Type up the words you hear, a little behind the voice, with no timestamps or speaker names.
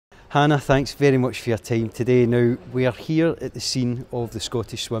Hannah, thanks very much for your time today. Now, we are here at the scene of the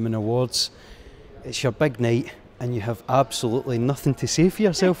Scottish Swimming Awards. It's your big night and you have absolutely nothing to say for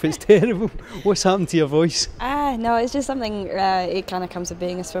yourself. It's terrible. What's happened to your voice? No, it's just something, it kind of comes with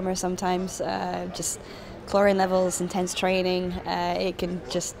being a swimmer sometimes. Just chlorine levels, intense training, it can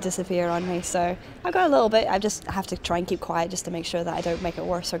just disappear on me. So I've got a little bit. I just have to try and keep quiet just to make sure that I don't make it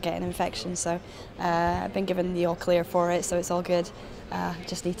worse or get an infection. So I've been given the all clear for it, so it's all good.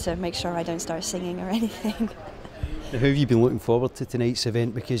 Just need to make sure I don't start singing or anything. Now, how have you been looking forward to tonight's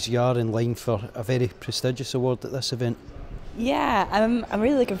event, because you are in line for a very prestigious award at this event? Yeah, I'm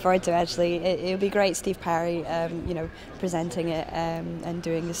really looking forward to it, actually. It'll be great, Steve Parry, presenting it and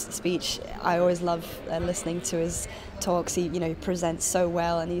doing this speech. I always love listening to his talks. He, presents so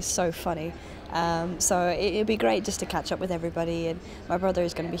well and he's so funny. So it'll be great just to catch up with everybody, and my brother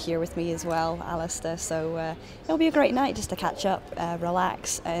is going to be here with me as well, Alistair. So it'll be a great night just to catch up,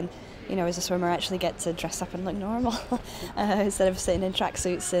 relax, and as a swimmer, actually get to dress up and look normal instead of sitting in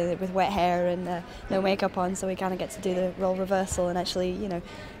tracksuits with wet hair and no makeup on. So we kind of get to do the role reversal and actually,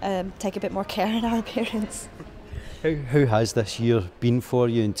 take a bit more care in our appearance. How has this year been for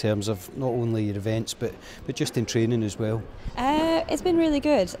you in terms of not only your events but just in training as well? It's been really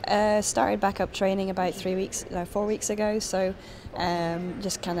good. Started back up training about 4 weeks ago. So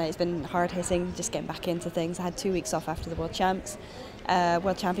just kind of, it's been hard hitting, just getting back into things. I had 2 weeks off after the World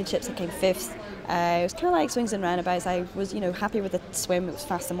Championships. I came 5th. It was kind of like swings and roundabouts. I was, happy with the swim. It was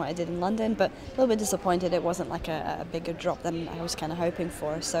faster than what I did in London, but a little bit disappointed it wasn't like a bigger drop than I was kind of hoping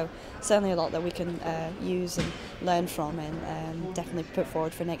for. So certainly a lot that we can use and learn from, and definitely put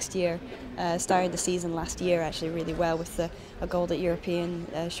forward for next year. Started the season last year actually really well with a gold at European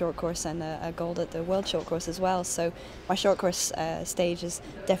short course and a gold at the World Short Course as well. So my short course stage has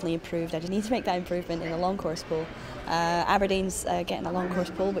definitely improved. I just need to make that improvement in the long course pool. Aberdeen's getting a long course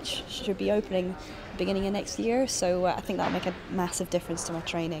pool, which should be opening beginning of next year, so I think that'll make a massive difference to my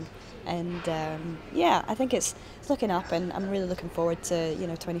training. And I think it's looking up, and I'm really looking forward to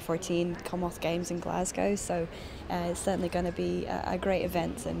 2014 Commonwealth Games in Glasgow. So it's certainly going to be a great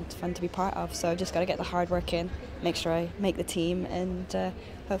event and fun to be part of. So I've just got to get the hard work in, make sure I make the team, and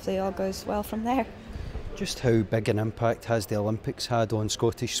hopefully it all goes well from there. Just how big an impact has the Olympics had on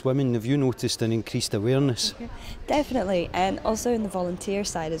Scottish swimming? Have you noticed an increased awareness? Definitely, and also in the volunteer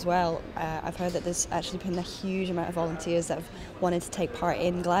side as well. I've heard that there's actually been a huge amount of volunteers that have wanted to take part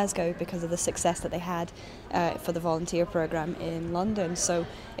in Glasgow because of the success that they had for the volunteer programme in London. So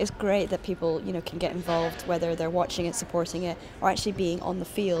it's great that people can get involved, whether they're watching it, supporting it, or actually being on the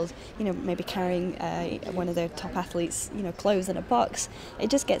field, maybe carrying one of their top athletes' clothes in a box. It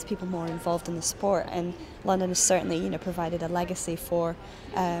just gets people more involved in the sport, and London has certainly provided a legacy for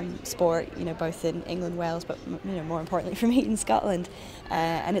sport, both in England, Wales, but more importantly for me in Scotland.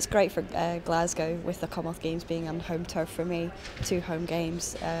 And it's great for Glasgow, with the Commonwealth Games being on home turf for me, 2 home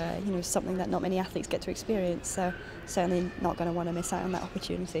games, something that not many athletes get to experience. So certainly not going to want to miss out on that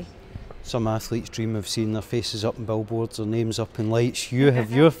opportunity. Some athletes dream of seeing their faces up in billboards or names up in lights. You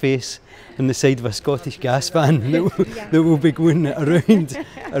have your face on the side of a Scottish gas van that will be going around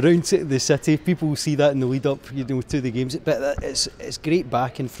the city. People will see that in the lead up to the games. But it's great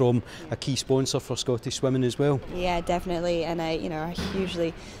backing from a key sponsor for Scottish swimming as well. Yeah, definitely. And I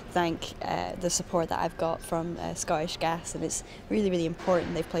hugely thank the support that I've got from Scottish Gas, and it's really, really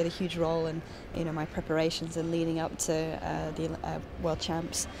important. They've played a huge role in my preparations and leading up to the World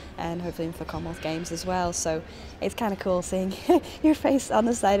Champs, and hopefully for Commonwealth Games as well. So it's kind of cool seeing your face on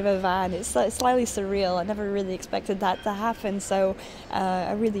the side of a van. It's slightly surreal. I never really expected that to happen, so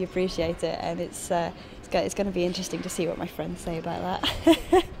I really appreciate it, and it's going to be interesting to see what my friends say about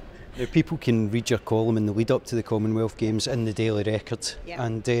that. Now, people can read your column in the lead up to the Commonwealth Games in the Daily Record,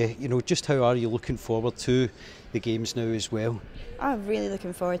 and just how are you looking forward to the Games now as well? I'm really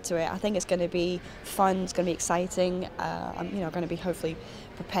looking forward to it. I think it's going to be fun, it's going to be exciting. I'm going to be hopefully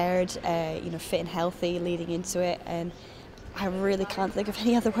prepared, fit and healthy leading into it, and I really can't think of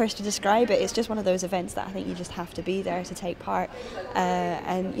any other words to describe it. It's just one of those events that I think you just have to be there to take part.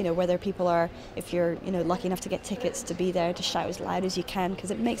 And whether people are, if you're lucky enough to get tickets, to be there to shout as loud as you can,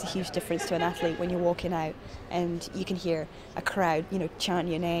 because it makes a huge difference to an athlete when you're walking out and you can hear a crowd chant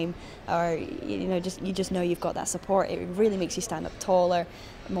your name, or you just know you've got that support. It really makes you stand up taller,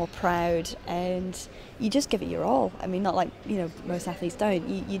 more proud, and you just give it your all. I mean, not like most athletes don't.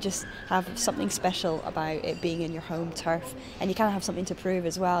 You just have something special about it being in your home turf, and you kind of have something to prove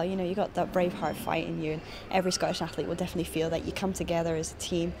as well. You got that brave heart fight in you, and every Scottish athlete will definitely feel that you come together as a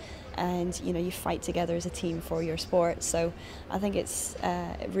team, and you fight together as a team for your sport. So I think it's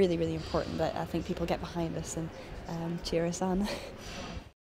really, really important that I think people get behind us and cheer us on.